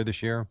think, earlier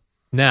this year.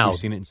 Now, We've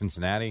seen it in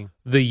Cincinnati.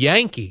 the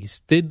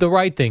Yankees did the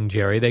right thing,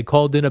 Jerry. They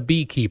called in a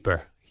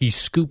beekeeper. He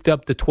scooped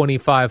up the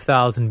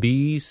 25,000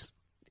 bees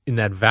in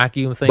that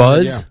vacuum thing.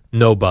 Buzz? Yeah.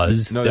 No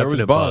buzz. No, there was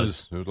Definite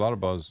buzz. There was a lot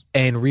of buzz.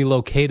 And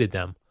relocated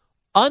them.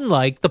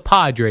 Unlike the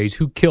Padres,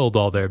 who killed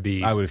all their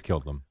bees. I would have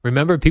killed them.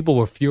 Remember, people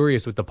were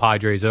furious with the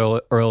Padres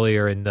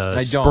earlier in the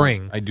I don't.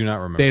 spring. I do not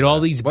remember. They had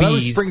all that. these Well, that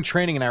was bees. spring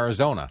training in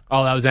Arizona.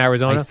 Oh, that was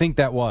Arizona? I think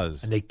that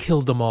was. And they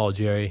killed them all,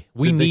 Jerry.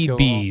 We Did they need kill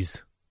them all?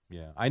 bees.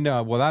 Yeah, I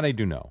know. Well, that I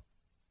do know.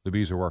 The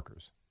bees are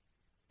workers.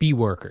 Bee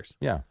workers.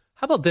 Yeah.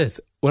 How about this?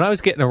 When I was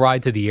getting a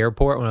ride to the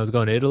airport when I was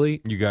going to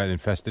Italy, You got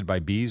infested by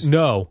bees?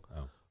 no.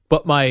 Oh.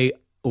 But my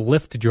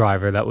Lyft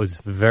driver that was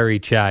very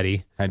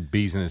chatty. Had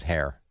bees in his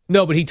hair.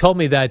 No, but he told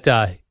me that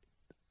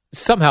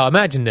somehow,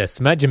 imagine this.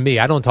 Imagine me.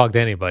 I don't talk to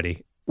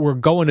anybody. We're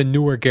going to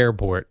Newark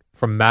Airport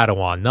from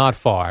Matawan, not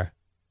far.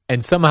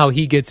 And somehow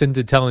he gets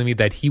into telling me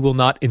that he will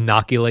not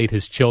inoculate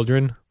his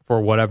children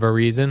for whatever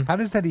reason. How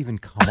does that even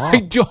come up?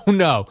 I don't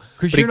know.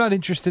 Because But you're he- not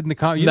interested in the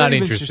you're Not not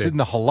even interested. interested in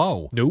the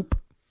hello. Nope.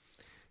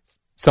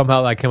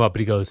 Somehow that came up, but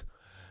he goes,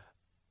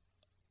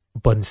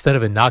 but instead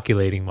of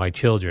inoculating my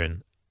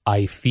children,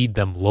 I feed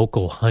them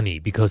local honey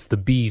because the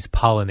bees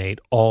pollinate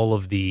all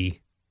of the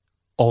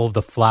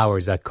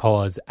flowers that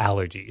cause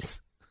allergies.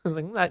 I was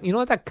like, you know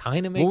what? That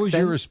kind of makes sense. What was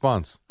your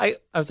response? I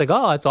was like,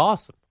 oh, that's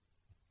awesome.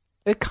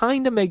 It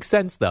kind of makes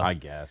sense, though. I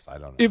guess. I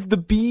don't know. If the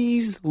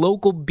bees,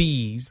 local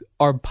bees,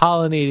 are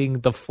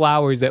pollinating the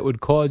flowers that would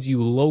cause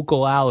you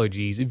local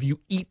allergies, if you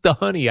eat the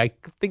honey, I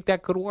think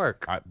that could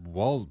work.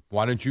 Well,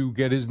 why don't you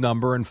get his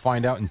number and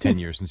find out in 10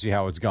 years and see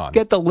how it's gone?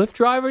 Get the Lyft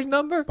driver's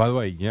number? By the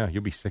way, yeah,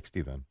 you'll be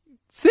 60 then.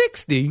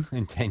 60?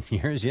 In 10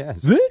 years,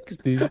 yes.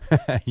 60?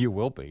 You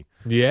will be.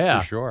 Yeah.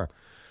 For sure.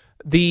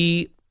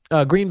 The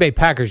Green Bay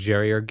Packers,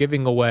 Jerry, are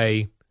giving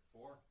away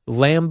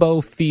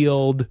Lambeau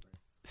Field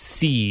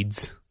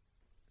seeds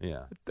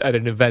Yeah. at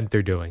an event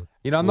they're doing.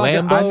 You know, I'm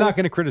Lambeau not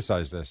going to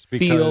criticize this Field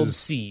because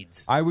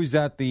seeds. I was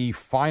at the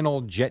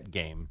final Jet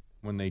game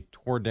when they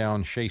tore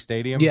down Shea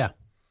Stadium. Yeah.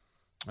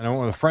 And I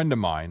went with a friend of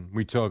mine.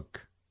 We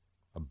took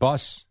a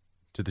bus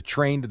to the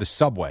train to the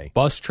subway.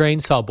 Bus, train,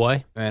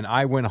 subway. And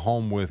I went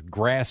home with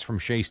grass from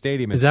Shea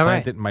Stadium and Is that right?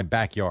 planted it in my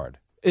backyard.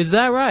 Is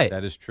that right?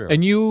 That is true.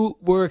 And you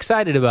were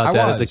excited about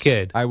that as a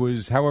kid. I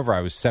was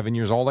 7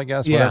 years old, I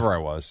guess, Yeah. whatever I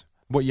was.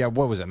 What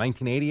was it,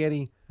 1980,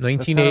 Eddie?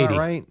 1980.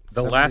 Right?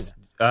 The last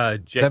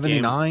Jet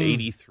 79? game,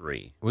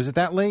 83. Was it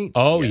that late?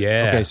 Oh,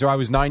 yeah. Okay, so I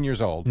was 9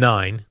 years old.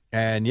 9.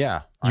 And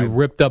yeah. You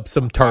ripped up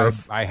some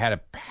turf. I had a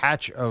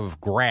patch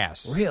of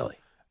grass Really?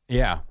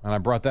 Yeah, and I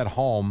brought that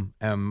home,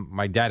 and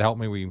my dad helped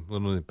me. We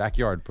lived in the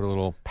backyard, put a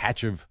little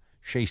patch of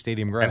Shea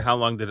Stadium grass. And how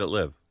long did it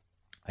live?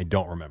 I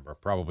don't remember.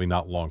 Probably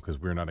not long because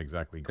we're not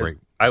exactly great.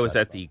 I was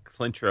at the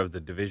clincher of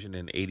the division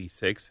in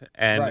 '86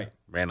 and Right.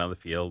 ran on the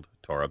field,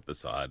 tore up the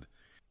sod.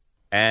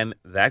 And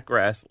that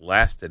grass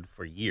lasted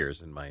for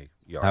years in my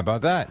yard. How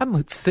about that?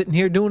 I'm sitting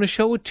here doing a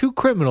show with two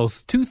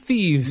criminals, two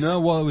thieves. No,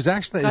 well, it was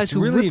actually, Guys it's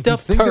who really, ripped if you up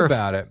think turf.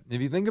 about it,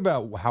 if you think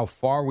about how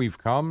far we've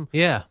come,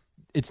 Yeah.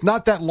 it's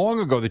not that long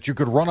ago that you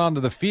could run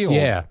onto the field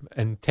Yeah,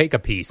 and take a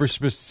piece. for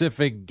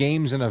specific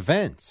games and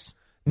events.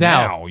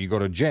 Now you go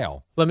to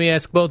jail. Let me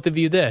ask both of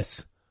you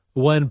this.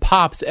 When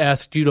Pops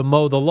asked you to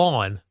mow the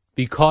lawn,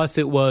 because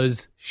it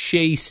was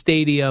Shea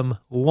Stadium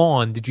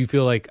lawn, did you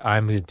feel like,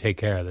 I'm going to take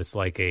care of this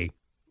like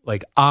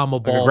I'm a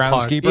ball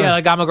groundskeeper? Yeah,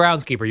 like I'm a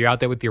groundskeeper. You're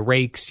out there with your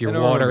rakes, you're I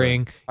don't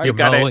watering, remember. you're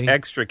got mowing.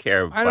 extra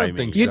care I by don't me.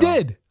 think You so.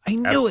 did. I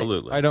knew it.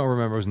 Absolutely. I don't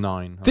remember. It was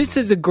 9. This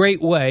is a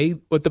great way,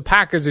 what the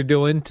Packers are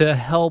doing to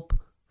help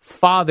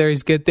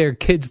fathers get their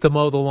kids to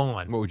mow the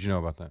lawn. What would you know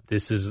about that?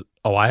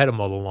 I had to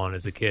mow the lawn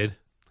as a kid.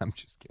 I'm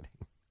just kidding.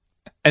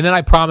 And then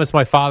I promised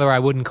my father I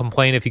wouldn't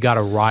complain if he got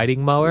a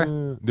riding mower,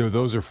 No,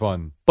 those are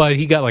fun. but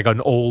he got like an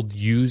old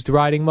used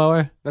riding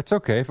mower. That's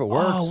okay if it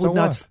works. Oh, so would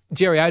not, what?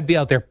 Jerry, I'd be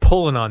out there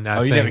pulling on that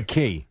Oh, you thing. have a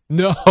key.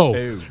 No.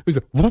 Ew. It was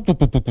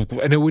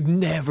and it would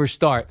never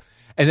start.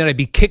 And then I'd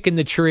be kicking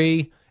the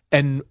tree,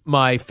 and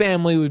my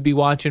family would be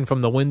watching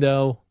from the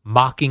window,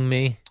 mocking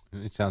me.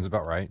 It sounds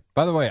about right.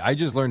 By the way, I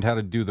just learned how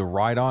to do the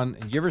ride on.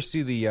 You ever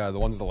see the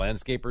ones the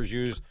landscapers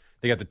use?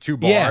 They got the 2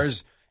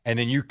 bars, and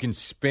then you can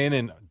spin.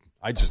 And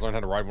I just learned how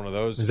to ride one of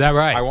those. Is that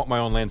right? I want my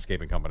own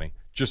landscaping company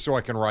just so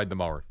I can ride the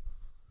mower.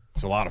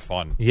 It's a lot of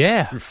fun.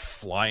 Yeah. You're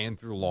flying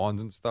through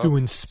lawns and stuff,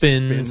 Doing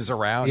spins. spins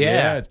around.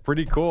 Yeah. It's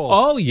pretty cool.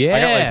 Oh, yeah. I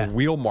got like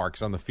wheel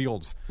marks on the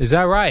fields. Is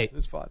that right?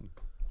 It's fun.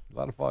 A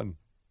lot of fun.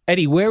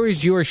 Eddie, where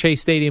is your Shea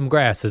Stadium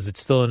grass? Is it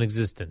still in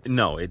existence?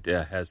 No, it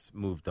has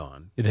moved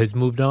on. It has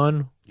moved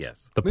on?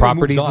 Yes. The Maybe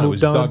property's It was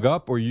moved on? dug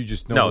up, or you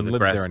just no one the lives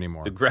grass, there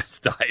anymore. The grass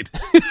died.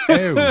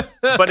 Ew.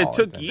 But it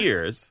took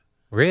years.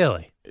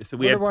 Really? So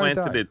we had Wonder why it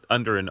planted died. it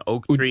under an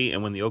oak tree,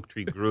 and when the oak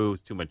tree grew, it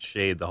was too much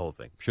shade, the whole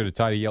thing. Should have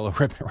tied a yellow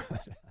ribbon around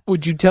it.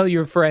 Would you tell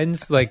your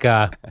friends, like,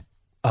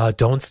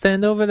 don't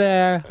stand over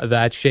there?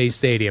 That's Shea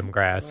Stadium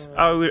grass.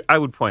 I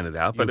would point it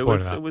out, but You it point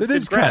was it out. it was It good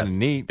is kind grass. of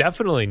neat.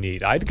 Definitely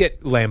neat. I'd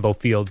get Lambeau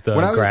Field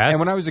grass.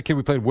 When I was a kid,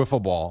 we played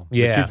wiffle ball. with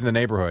Yeah. the kids in the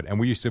neighborhood, and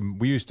we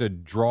used to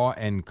draw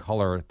and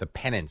color the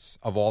pennants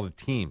of all the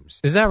teams.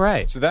 Is that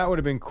right? So that would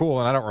have been cool,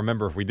 and I don't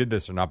remember if we did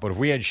this or not. But if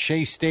we had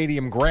Shea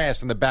Stadium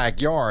grass in the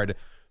backyard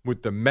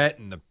with the Met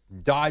and the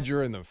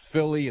Dodger and the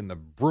Philly and the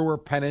Brewer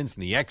pennants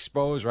and the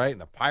Expos, right, and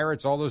the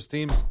Pirates, all those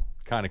teams,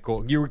 kind of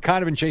cool. You were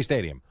kind of in Shea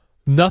Stadium.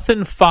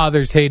 Nothing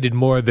fathers hated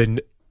more than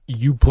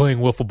you playing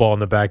wiffle ball in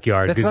the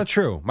backyard. That's not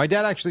true. My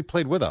dad actually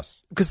played with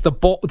us. Because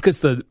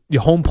the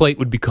home plate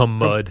would become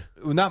mud.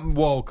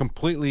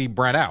 Completely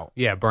burnt out.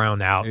 Yeah,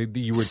 brown out.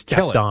 You would Stepped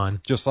kill it. on.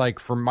 Just like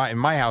in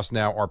my house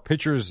now, our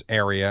pitcher's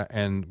area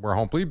and where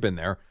home plate been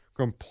there,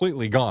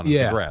 completely gone. It's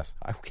Yeah. the grass.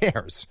 Who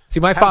cares? See,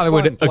 my Have father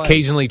fun, would play.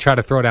 occasionally try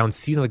to throw down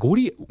seeds. Like, what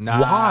do you?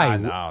 why?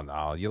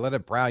 No. You let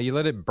it brown. You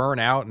let it burn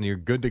out, and you're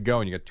good to go.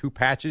 And you got 2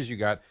 patches. You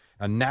got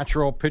a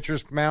natural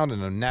pitcher's mound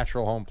and a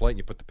natural home plate. And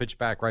you put the pitch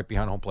back right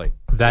behind home plate.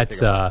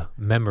 That's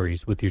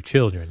memories with your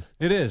children.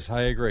 It is.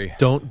 I agree.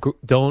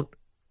 Don't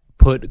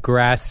put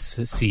grass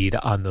seed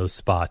on those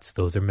spots.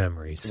 Those are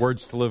memories.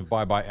 Words to Live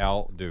by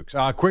Al Dukes.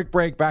 Quick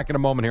break. Back in a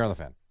moment here on The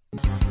Fan.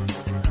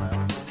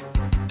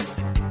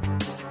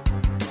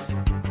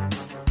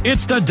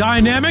 It's the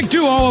dynamic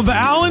duo of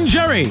Al and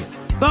Jerry,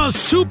 the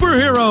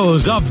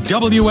superheroes of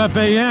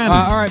WFAN.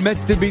 All right,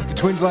 Mets did beat the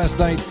Twins last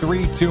night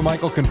 3-2.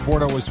 Michael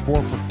Conforto was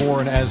 4 for 4,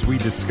 and as we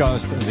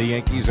discussed, the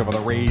Yankees over the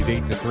Rays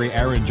 8-3.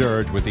 Aaron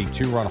Judge with a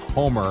 2-run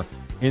homer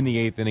in the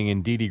 8th inning,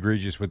 indeed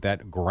egregious with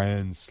that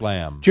grand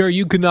slam. Jerry,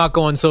 you could not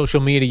go on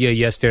social media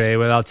yesterday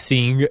without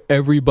seeing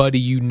everybody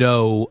you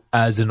know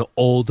as an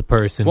old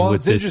person Well,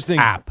 with it's this interesting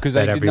app because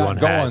that I did everyone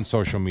not go has. on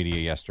social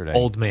media yesterday.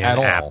 Old man at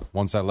app. all.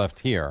 Once I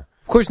left here.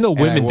 Of course, no And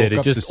I women did woke it,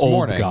 up just this old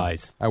morning.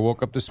 guys. I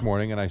woke up this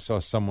morning and I saw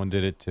someone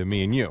did it to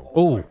me and you.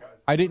 Oh,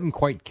 I didn't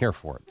quite care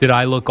for it. did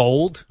I look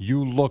old?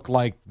 You look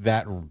like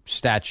that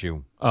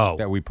statue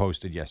that we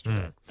posted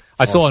yesterday.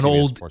 I saw an CBS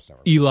old Sports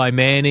Network. Eli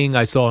Manning.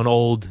 I saw an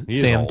old He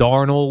is Sam old.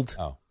 Darnold.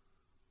 Oh.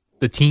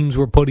 The teams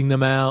were putting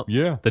them out.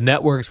 Yeah. The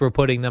networks were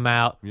putting them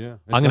out. Yeah.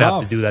 I'm going to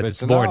have to do that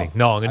this morning.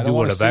 No, I'm going to do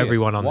one of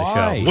everyone on the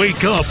show.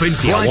 Wake up and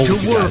drive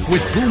to work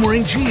with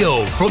Boomerang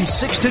Geo from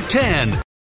 6 to 10.